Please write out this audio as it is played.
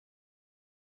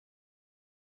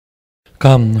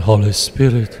Come, Holy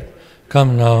Spirit,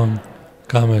 come now,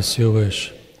 come as you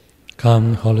wish.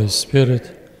 Come, Holy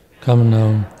Spirit, come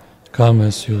now, come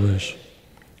as you wish.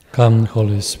 Come,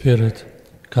 Holy Spirit,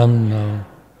 come now,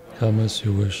 come as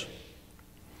you wish.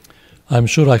 I'm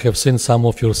sure I have seen some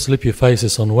of your sleepy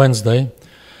faces on Wednesday.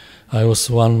 I was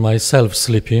one myself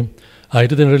sleepy. I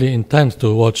didn't really intend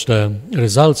to watch the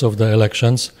results of the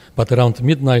elections, but around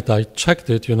midnight I checked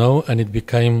it, and it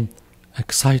became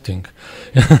exciting.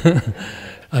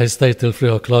 I stayed till 3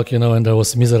 o'clock, and there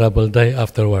was a miserable day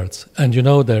afterwards. And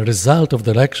the result of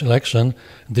the election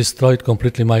destroyed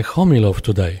completely my homily of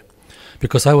today.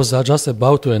 Because I was just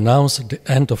about to announce the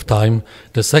end of time,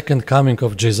 the second coming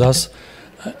of Jesus,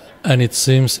 and it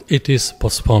seems it is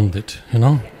postponed,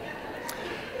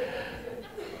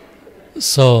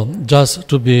 So, just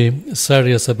to be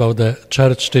serious about the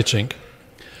church teaching.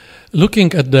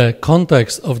 Looking at the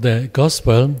context of the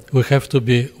gospel, we have to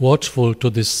be watchful to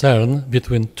discern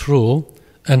between true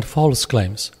and false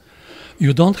claims.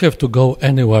 You don't have to go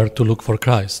anywhere to look for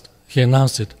Christ. He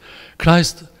announced it.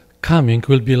 Christ's coming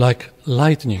will be like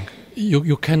lightning.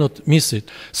 You cannot miss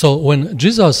it. So when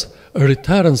Jesus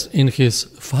returns in his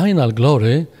final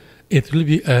glory, it will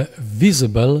be a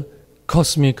visible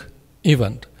cosmic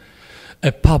event,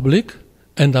 a public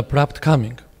and abrupt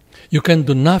coming. You can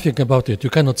do nothing about it. You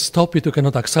cannot stop it. You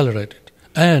cannot accelerate it.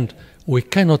 And we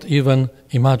cannot even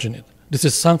imagine it. This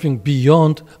is something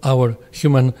beyond our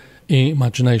human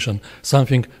imagination,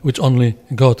 something which only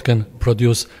God can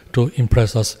produce to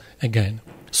impress us again.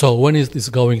 So when is this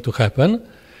going to happen?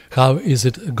 How is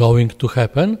it going to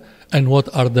happen? And what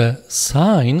are the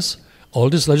signs? All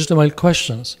these legitimate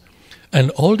questions. And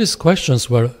all these questions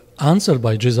were answered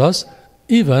by Jesus,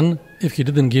 even if he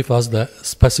didn't give us the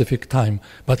specific time,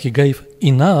 but he gave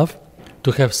enough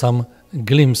to have some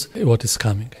glimpse of what is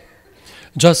coming.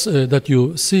 Just that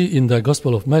you see in the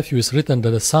Gospel of Matthew is written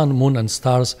that the sun, moon, and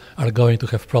stars are going to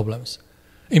have problems.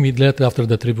 Immediately after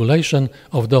the tribulation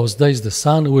of those days, the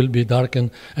sun will be darkened,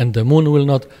 and the moon will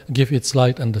not give its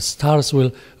light, and the stars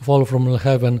will fall from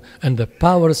heaven, and the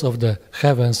powers of the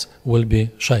heavens will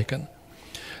be shaken.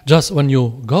 Just when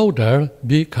you go there,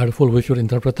 be careful with your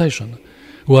interpretation.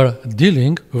 We are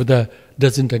dealing with the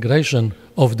disintegration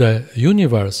of the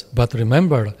universe, but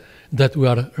remember that we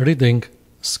are reading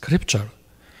Scripture,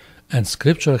 and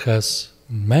Scripture has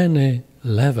many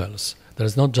levels. There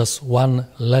is not just one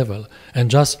level.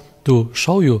 And just to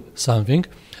show you something,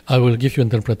 I will give you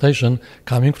interpretation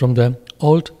coming from the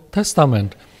Old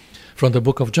Testament, from the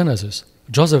book of Genesis.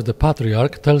 Joseph the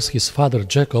patriarch tells his father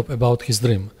Jacob about his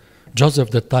dream. Joseph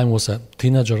at that time was a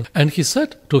teenager, and he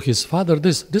said to his father,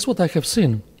 this is what I have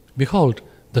seen. Behold,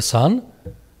 the sun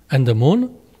and the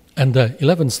moon and the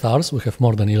 11 stars, we have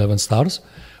more than 11 stars,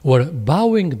 were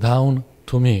bowing down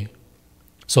to me.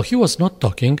 So he was not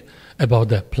talking about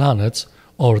the planets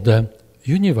or the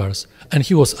universe, and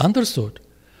he was understood,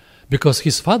 because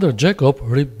his father Jacob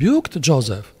rebuked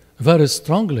Joseph very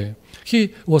strongly.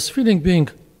 He was feeling being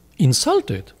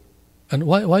insulted. And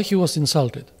why he was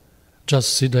insulted?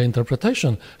 Just see the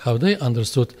interpretation, how they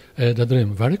understood the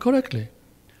dream very correctly.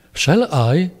 Shall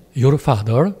I, your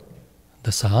father,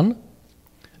 the sun,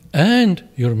 and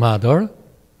your mother,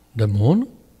 the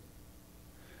moon,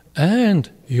 and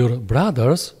your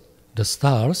brothers, the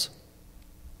stars,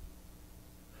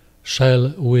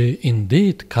 shall we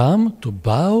indeed come to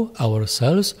bow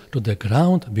ourselves to the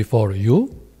ground before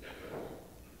you?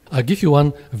 I give you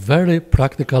one very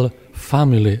practical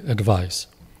family advice.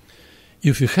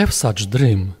 If you have such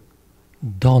dream,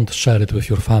 don't share it with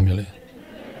your family.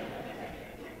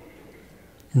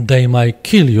 They might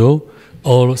kill you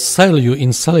or sell you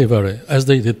in slavery, as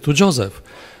they did to Joseph,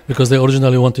 because they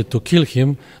originally wanted to kill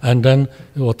him, and then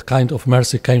what kind of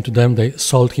mercy came to them? They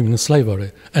sold him in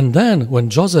slavery. And then when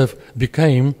Joseph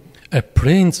became a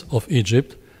prince of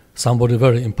Egypt, somebody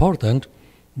very important,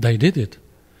 they did it.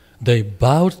 They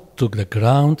bowed to the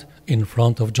ground in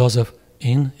front of Joseph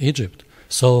in Egypt.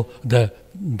 So the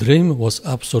dream was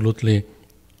absolutely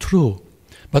true.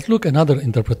 But look, another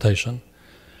interpretation.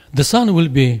 The sun will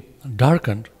be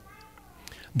darkened.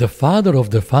 The father of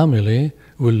the family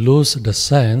will lose the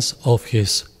sense of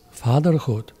his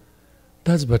fatherhood.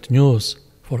 That's bad news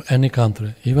for any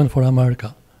country, even for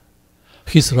America.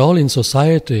 His role in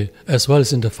society as well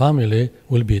as in the family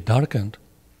will be darkened.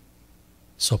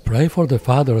 So pray for the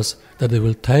fathers that they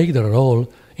will take their role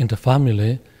in the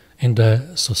family, in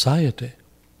the society.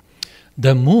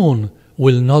 The moon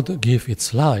will not give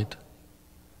its light.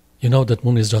 You know that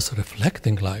moon is just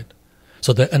reflecting light.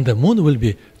 So the moon will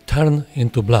be turned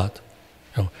into blood.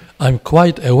 I'm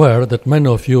quite aware that many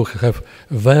of you have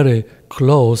very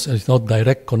close, if not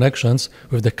direct, connections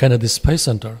with the Kennedy Space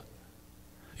Center.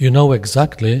 you know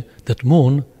exactly that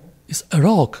moon is a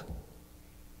rock.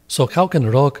 So how can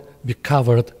a rock be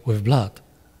covered with blood?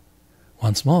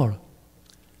 Once more,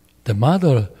 the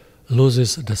mother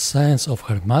loses the sense of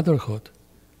her motherhood,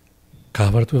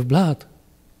 covered with blood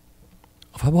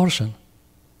of abortion.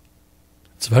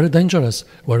 It's very dangerous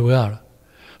where we are.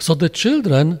 So the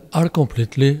children are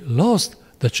completely lost.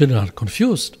 The children are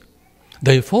confused.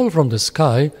 They fall from the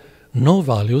sky, no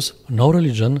values, no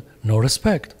religion, no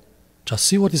respect. Just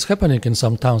see what is happening in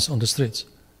some towns on the streets.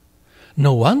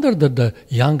 No wonder that the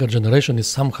younger generation is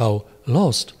somehow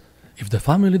lost. If the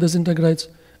family disintegrates,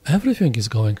 everything is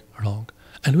going wrong.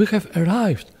 And we have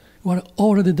arrived. We are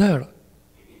already there.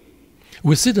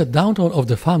 We see the downturn of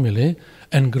the family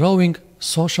and growing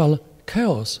social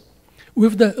chaos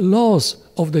with the loss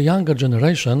of the younger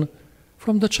generation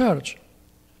from the church.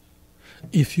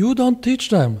 If you don't teach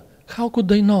them, how could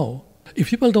they know? If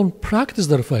people don't practice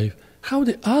their faith, how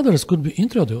the others could be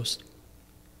introduced?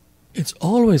 It's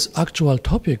always actual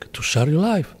topic to share your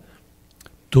life,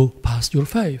 to pass your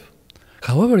faith.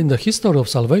 However, in the history of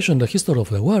salvation, the history of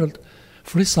the world,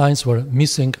 3 signs were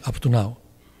missing up to now.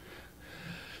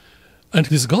 And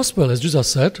this gospel, as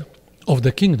Jesus said, of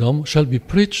the kingdom shall be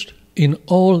preached in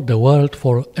all the world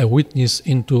for a witness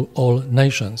into all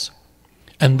nations.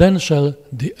 And then shall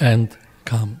the end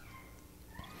come.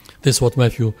 This is what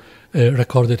Matthew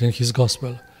recorded in his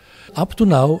gospel. Up to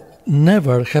now,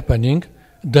 never happening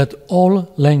that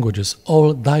all languages,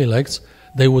 all dialects,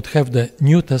 they would have the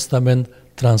New Testament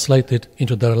translated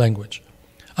into their language.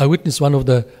 I witnessed one of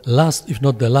the last, if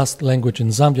not the last language in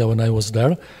Zambia when I was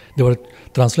there. They were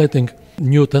translating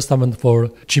New Testament for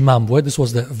Chimambwe. This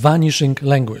was the vanishing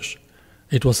language.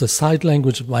 It was a side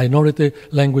language, minority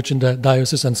language in the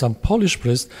diocese, and some Polish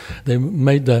priests, they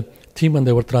made the team and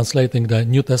they were translating the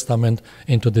New Testament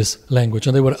into this language.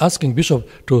 And they were asking Bishop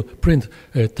to print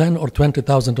 10 or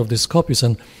 20,000 of these copies,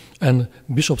 and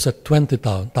Bishop said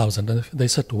 20,000. And they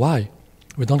said, why?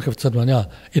 We don't have Tzedwania.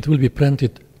 It will be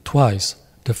printed twice,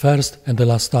 the first and the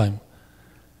last time.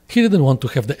 He didn't want to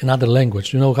have another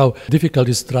language. You know how difficult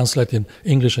it is translating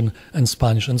English and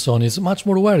Spanish and so on. It's much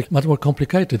more work, much more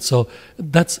complicated. So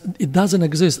it doesn't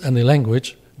exist any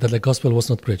language that the gospel was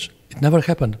not preached. It never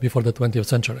happened before the 20th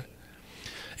century.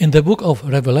 In the book of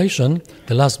Revelation,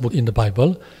 the last book in the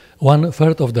Bible,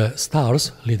 1/3 of the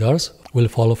stars, leaders, will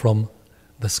fall from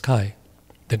the sky.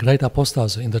 The great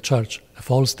apostasy in the church,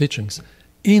 false teachings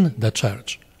in the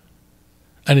church.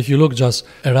 And if you look just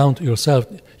around yourself,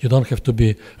 you don't have to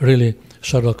be really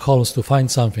Sherlock Holmes to find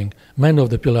something. Many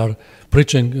of the people are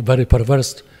preaching very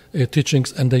perverse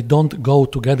teachings, and they don't go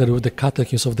together with the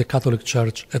catechism of the Catholic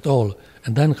Church at all.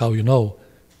 And then how you know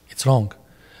it's wrong?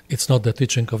 It's not the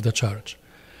teaching of the church.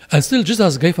 And still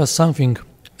Jesus gave us something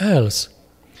else.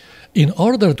 In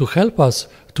order to help us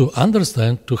to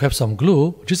understand, to have some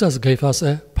clue, Jesus gave us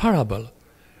a parable.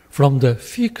 From the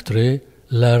fig tree,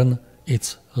 learn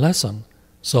its lesson.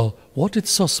 So what is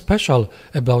so special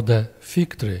about the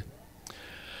fig tree?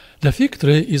 The fig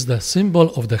tree is the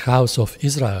symbol of the house of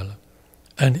Israel.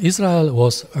 And Israel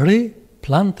was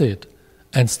replanted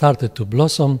and started to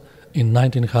blossom in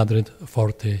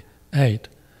 1948.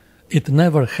 It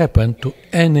never happened to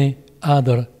any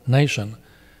other nation.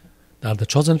 They are the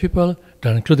chosen people, they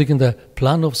are included in the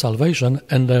plan of salvation,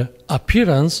 and their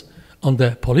appearance on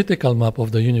the political map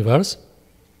of the universe,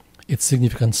 it's a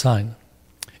significant sign.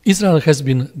 Israel has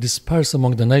been dispersed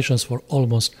among the nations for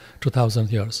almost 2,000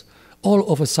 years. All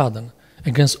of a sudden,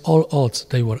 against all odds,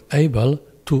 they were able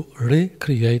to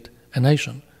recreate a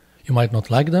nation. You might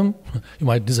not like them, you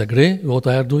might disagree with what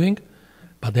they are doing,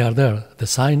 but they are there. The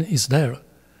sign is there.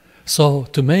 So,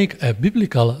 to make a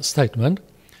biblical statement,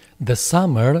 the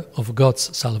summer of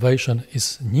God's salvation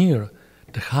is near.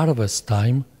 The harvest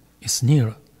time is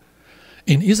near.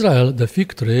 In Israel, the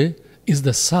fig tree is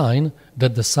the sign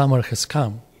that the summer has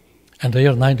come. And the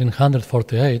year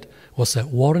 1948 was a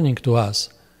warning to us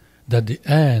that the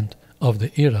end of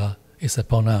the era is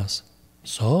upon us.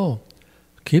 So,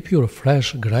 keep your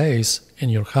fresh grace in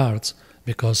your hearts,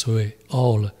 because we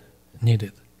all need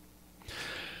it.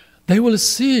 They will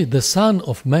see the Son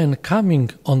of Man coming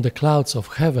on the clouds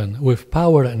of heaven with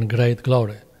power and great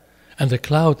glory. And the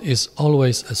cloud is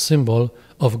always a symbol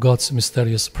of God's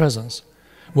mysterious presence.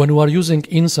 When you are using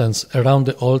incense around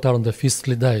the altar on the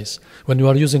feastly days, when you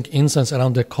are using incense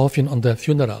around the coffin on the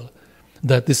funeral,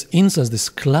 that this incense, this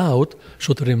cloud,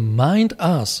 should remind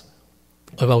us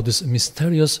about this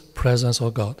mysterious presence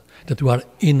of God, that we are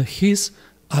in His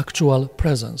actual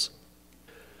presence.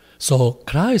 So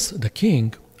Christ, the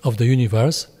King of the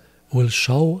universe, will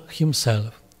show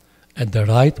Himself at the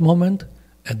right moment,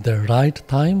 at the right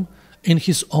time, in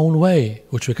His own way,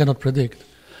 which we cannot predict.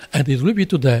 and it will be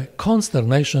to the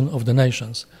consternation of the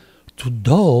nations, to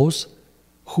those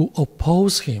who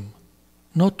oppose him,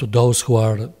 not to those who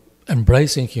are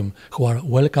embracing him, who are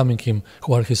welcoming him,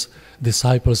 who are his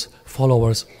disciples,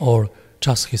 followers, or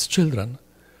just his children.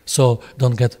 So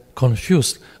don't get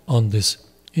confused on this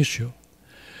issue.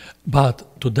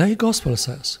 But today's gospel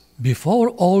says, before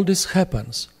all this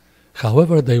happens,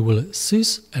 however they will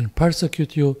seize and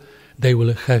persecute you, they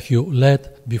will have you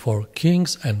led before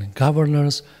kings and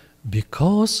governors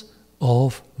because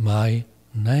of my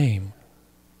name.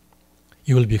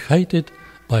 You will be hated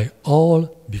by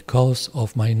all because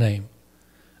of my name.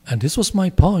 And this was my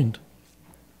point.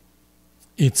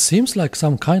 It seems like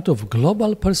some kind of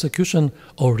global persecution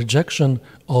or rejection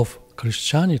of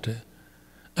Christianity.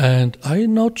 And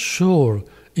I'm not sure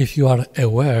if you are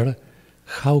aware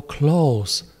how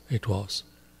close it was.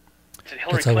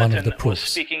 Hillary Clinton was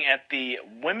speaking at the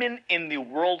Women in the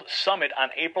World Summit on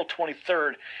April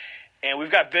 23rd. And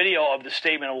we've got video of the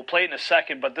statement, and we'll play it in a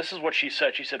second, but this is what she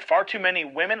said. She said, far too many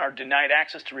women are denied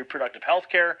access to reproductive health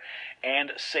care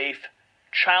and safe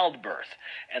childbirth.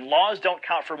 And laws don't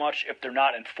count for much if they're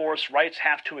not enforced. Rights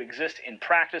have to exist in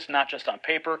practice, not just on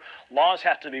paper. Laws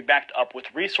have to be backed up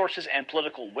with resources and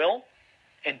political will.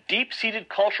 And deep-seated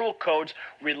cultural codes,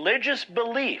 religious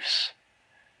beliefs,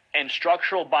 and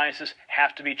structural biases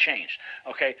have to be changed.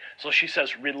 Okay, so she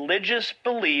says religious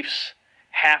beliefs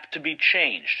have to be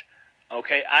changed.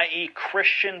 Okay, i.e.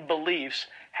 Christian beliefs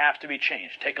have to be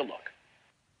changed. Take a look.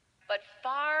 But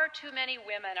far too many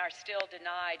women are still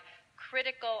denied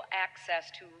critical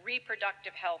access to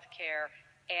reproductive health care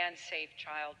and safe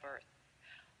childbirth.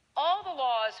 All the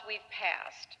laws we've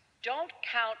passed don't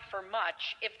count for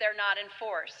much if they're not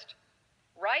enforced.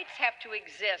 Rights have to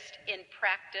exist in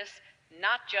practice,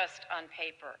 not just on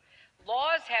paper.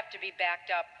 Laws have to be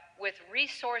backed up with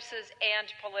resources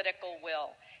and political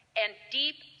will. And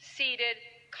deep-seated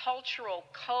cultural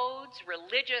codes,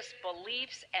 religious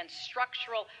beliefs, and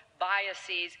structural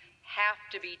biases have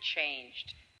to be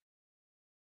changed.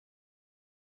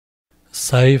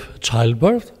 Safe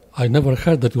childbirth? I never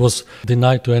heard that it was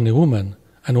denied to any woman.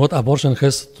 And what abortion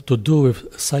has to do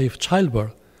with safe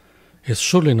childbirth? It's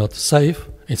surely not safe,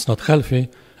 it's not healthy,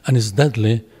 and it's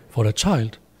deadly for a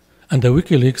child. And the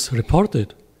WikiLeaks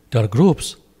reported there are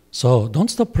groups. So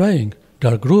don't stop praying.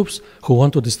 There are groups who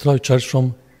want to destroy church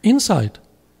from inside.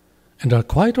 And they are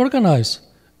quite organized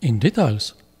in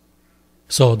details.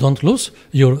 So don't lose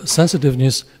your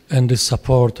sensitiveness and this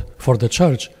support for the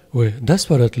church. We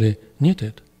desperately need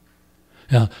it.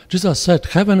 Yeah, Jesus said,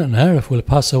 heaven and earth will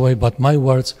pass away, but my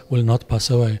words will not pass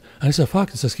away. And it's a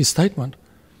fact, it's his statement.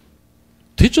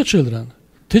 Teach the children,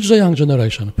 teach the young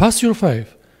generation, pass your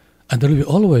faith, and there will be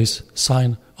always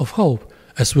sign of hope,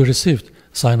 as we received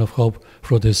sign of hope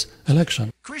through this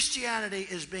election. Christianity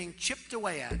is being chipped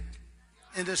away at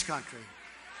in this country.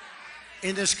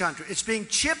 In this country. It's being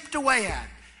chipped away at,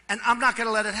 and I'm not going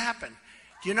to let it happen.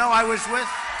 Do you know I was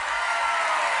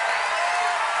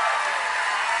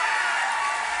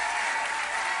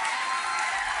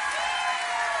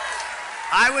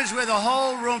with a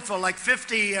whole room full, like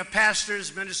 50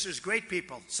 pastors, ministers, great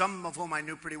people, some of whom I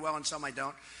knew pretty well and some I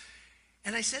don't.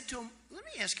 And I said to them, let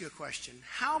me ask you a question.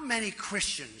 How many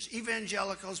Christians,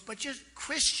 evangelicals, but just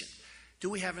Christians, do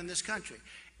we have in this country?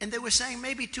 And they were saying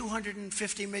maybe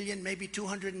 250 million, maybe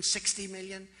 260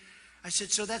 million. I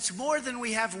said, so that's more than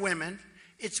we have women.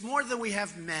 It's more than we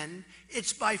have men.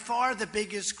 It's by far the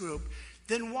biggest group.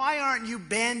 Then why aren't you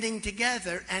banding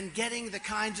together and getting the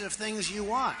kinds of things you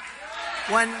want?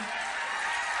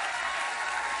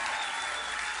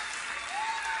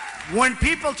 When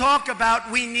people talk about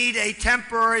we need a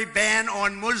temporary ban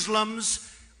on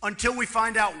Muslims until we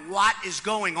find out what is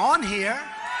going on here,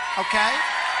 okay?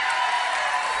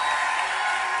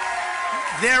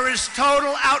 There is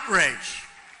total outrage.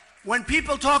 When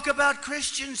people talk about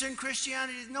Christians and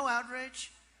Christianity, there's no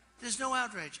outrage. There's no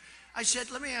outrage. I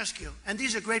said, let me ask you, and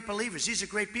these are great believers, these are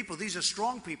great people, these are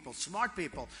strong people, smart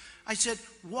people. I said,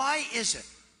 why is it,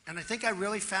 and I think I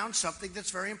really found something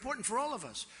that's very important for all of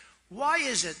us, why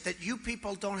is it that you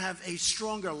people don't have a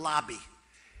stronger lobby?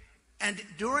 And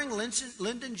during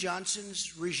Lyndon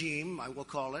Johnson's regime, I will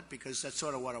call it, because that's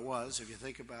sort of what it was, if you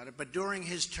think about it, but during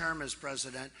his term as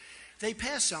president, they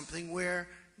passed something where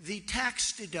the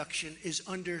tax deduction is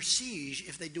under siege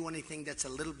if they do anything that's a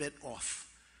little bit off.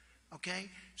 Okay?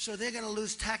 So they're going to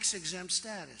lose tax-exempt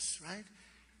status, right?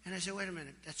 And I said, wait a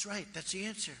minute, that's right, that's the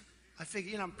answer. I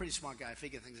figure, I'm a pretty smart guy, I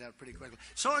figure things out pretty quickly.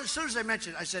 So as soon as I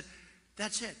mentioned it, I said,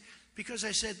 that's it. Because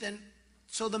I said then,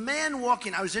 so the man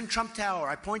walking, I was in Trump Tower,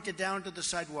 I pointed down to the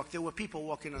sidewalk, there were people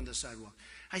walking on the sidewalk.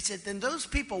 I said, then those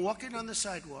people walking on the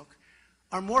sidewalk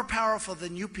are more powerful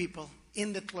than you people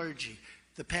in the clergy,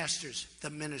 the pastors, the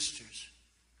ministers,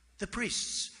 the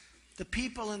priests, the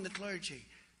people in the clergy.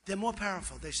 They're more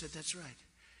powerful. They said, that's right.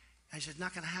 I said,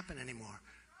 not going to happen anymore.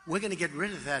 We're going to get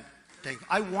rid of that thing.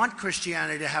 I want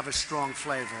Christianity to have a strong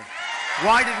flavor.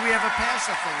 Why did we ever pass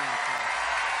a thing like that?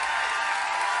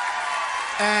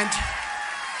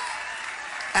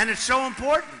 And it's so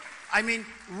important. I mean,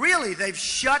 really, they've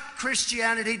shut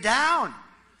Christianity down.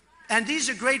 And these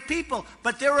are great people,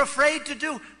 but they're afraid to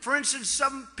do. For instance,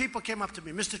 some people came up to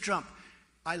me, Mr. Trump,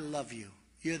 I love you.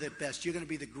 You're the best. You're going to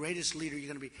be the greatest leader.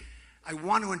 You're going to be. I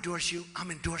want to endorse you.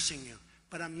 I'm endorsing you.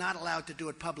 But I'm not allowed to do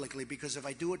it publicly, because if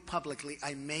I do it publicly,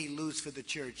 I may lose for the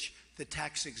church the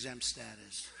tax-exempt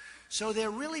status. So they're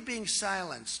really being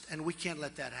silenced, and we can't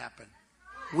let that happen.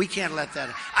 We can't let that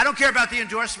happen. I don't care about the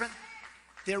endorsement.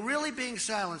 They're really being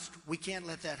silenced. We can't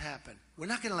let that happen. We're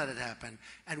not going to let it happen.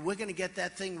 And we're going to get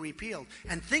that thing repealed.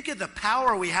 And think of the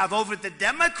power we have over the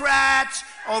Democrats,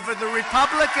 over the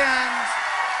Republicans.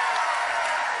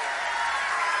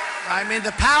 I mean,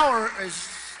 the power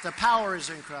is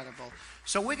incredible.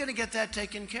 So we're going to get that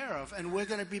taken care of, and we're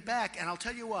going to be back. And I'll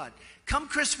tell you what, come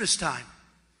Christmas time,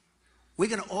 we're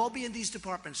going to all be in these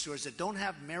department stores that don't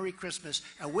have Merry Christmas,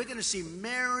 and we're going to see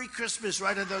Merry Christmas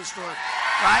right in those stores,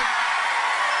 right?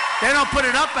 They don't put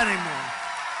it up anymore.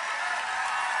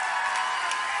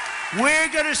 We're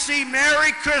going to see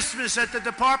Merry Christmas at the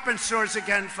department stores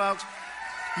again, folks.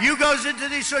 You goes into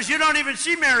these stores, you don't even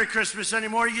see Merry Christmas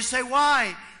anymore. You say,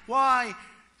 why? Why?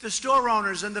 The store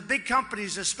owners and the big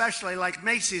companies, especially like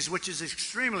Macy's, which is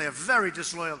extremely a very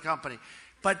disloyal company.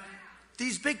 But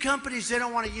these big companies, they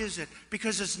don't want to use it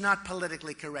because it's not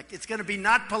politically correct. It's going to be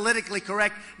not politically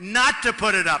correct not to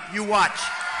put it up. You watch.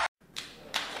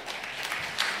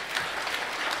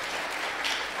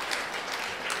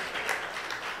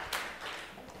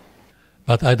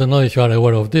 But I don't know if you are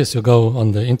aware of this. You go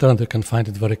on the internet, you can find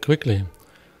it very quickly.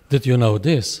 Did you know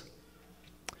this?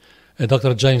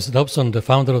 Dr. James Dobson, the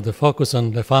founder of the Focus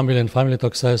on the Family and Family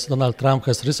Talk, says Donald Trump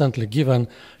has recently given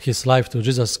his life to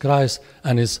Jesus Christ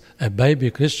and is a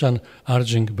baby Christian,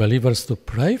 urging believers to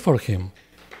pray for him.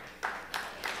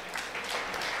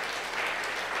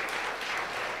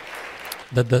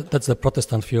 That's the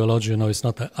Protestant theology, it's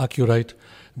not accurate,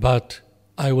 but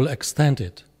I will extend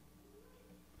it.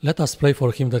 Let us pray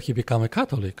for him that he become a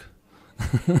Catholic.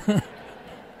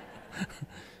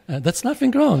 That's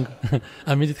nothing wrong.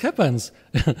 I mean, it happens.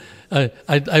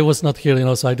 I was not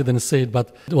here, so I didn't say it,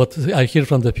 but what I hear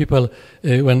from the people,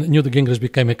 when Newt Gingrich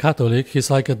became a Catholic,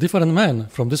 he's like a different man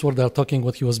from this world they are talking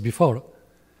what he was before.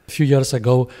 A few years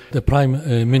ago, the Prime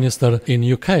Minister in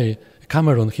UK,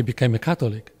 Cameron, he became a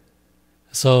Catholic.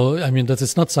 So, I mean, that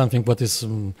is not something what is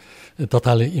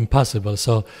totally impossible.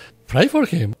 So, pray for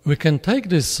him. We can take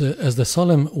this as the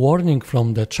solemn warning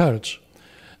from the church.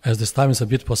 As this time is a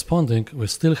bit postponing, we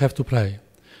still have to pray.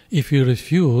 If you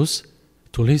refuse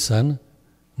to listen,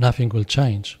 nothing will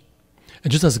change.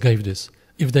 And Jesus gave this.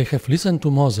 If they have listened to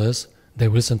Moses, they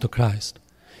will listen to Christ.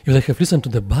 If they have listened to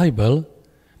the Bible,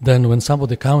 then when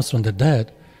somebody comes from the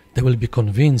dead, they will be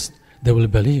convinced, they will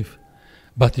believe.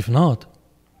 But if not,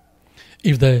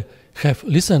 if they have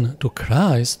listened to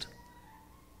Christ,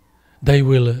 they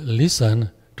will listen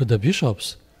to the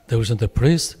bishops, they will listen to the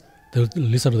priests, they will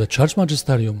listen to the church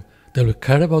magisterium, they will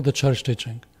care about the church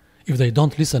teaching. If they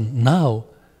don't listen now,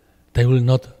 they will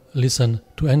not listen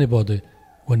to anybody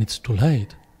when it's too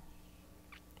late.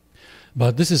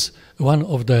 But this is one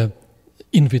of the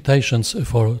invitations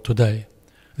for today.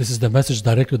 This is the message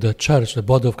directly to the church, the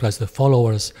body of Christ, the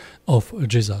followers of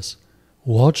Jesus.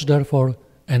 Watch therefore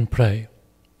and pray.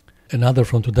 Another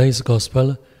from today's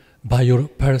gospel, by your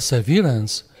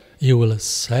perseverance you will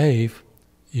save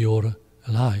your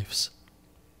lives.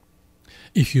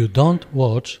 If you don't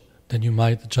watch, then you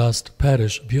might just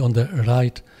perish, be on the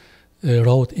right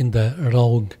road in the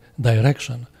wrong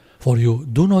direction. For you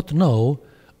do not know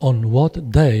on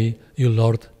what day your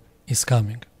Lord is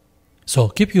coming. So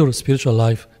keep your spiritual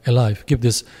life alive. Keep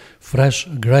this fresh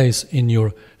grace in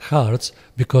your hearts,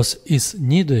 because it's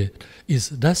needed, is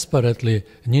desperately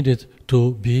needed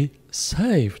to be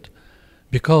saved.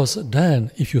 Because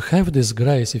then, if you have this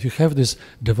grace, if you have this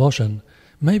devotion,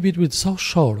 maybe it will be so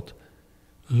short.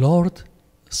 Lord,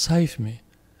 save me.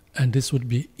 And this would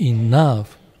be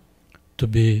enough to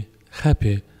be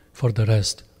happy for the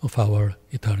rest of our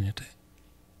eternity.